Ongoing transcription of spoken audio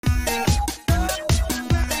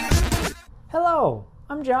Hello,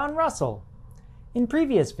 I'm John Russell. In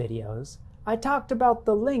previous videos, I talked about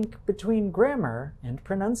the link between grammar and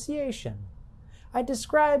pronunciation. I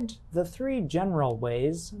described the three general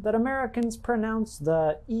ways that Americans pronounce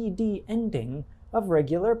the ed ending of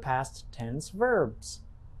regular past tense verbs.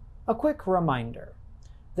 A quick reminder,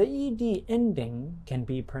 the ed ending can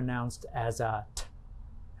be pronounced as a t,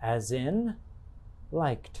 as in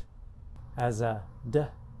liked, as a d,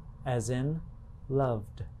 as in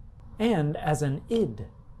loved, and as an id,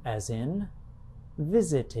 as in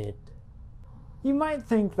visited. You might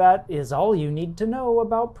think that is all you need to know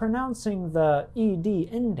about pronouncing the ed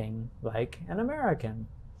ending like an American.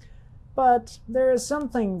 But there is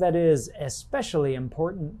something that is especially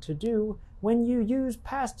important to do when you use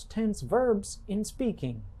past tense verbs in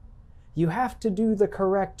speaking. You have to do the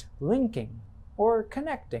correct linking or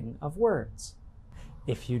connecting of words.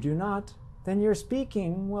 If you do not, then your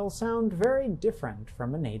speaking will sound very different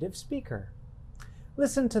from a native speaker.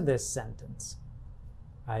 Listen to this sentence.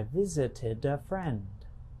 I visited a friend.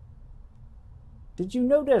 Did you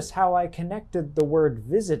notice how I connected the word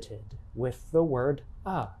visited with the word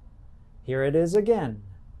a? Here it is again.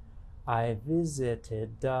 I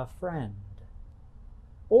visited a friend.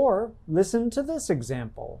 Or listen to this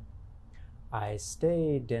example. I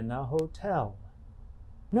stayed in a hotel.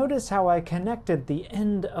 Notice how I connected the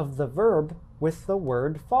end of the verb with the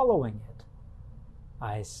word following it.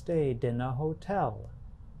 I stayed in a hotel.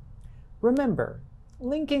 Remember,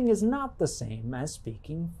 linking is not the same as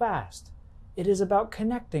speaking fast. It is about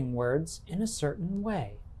connecting words in a certain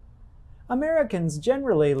way. Americans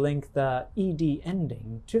generally link the ed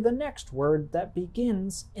ending to the next word that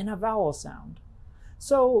begins in a vowel sound.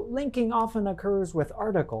 So linking often occurs with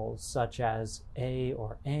articles such as a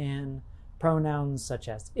or an, pronouns such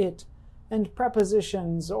as it, and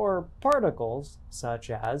prepositions or particles such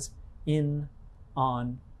as in,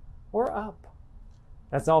 on, or up.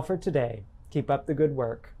 That's all for today. Keep up the good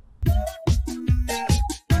work.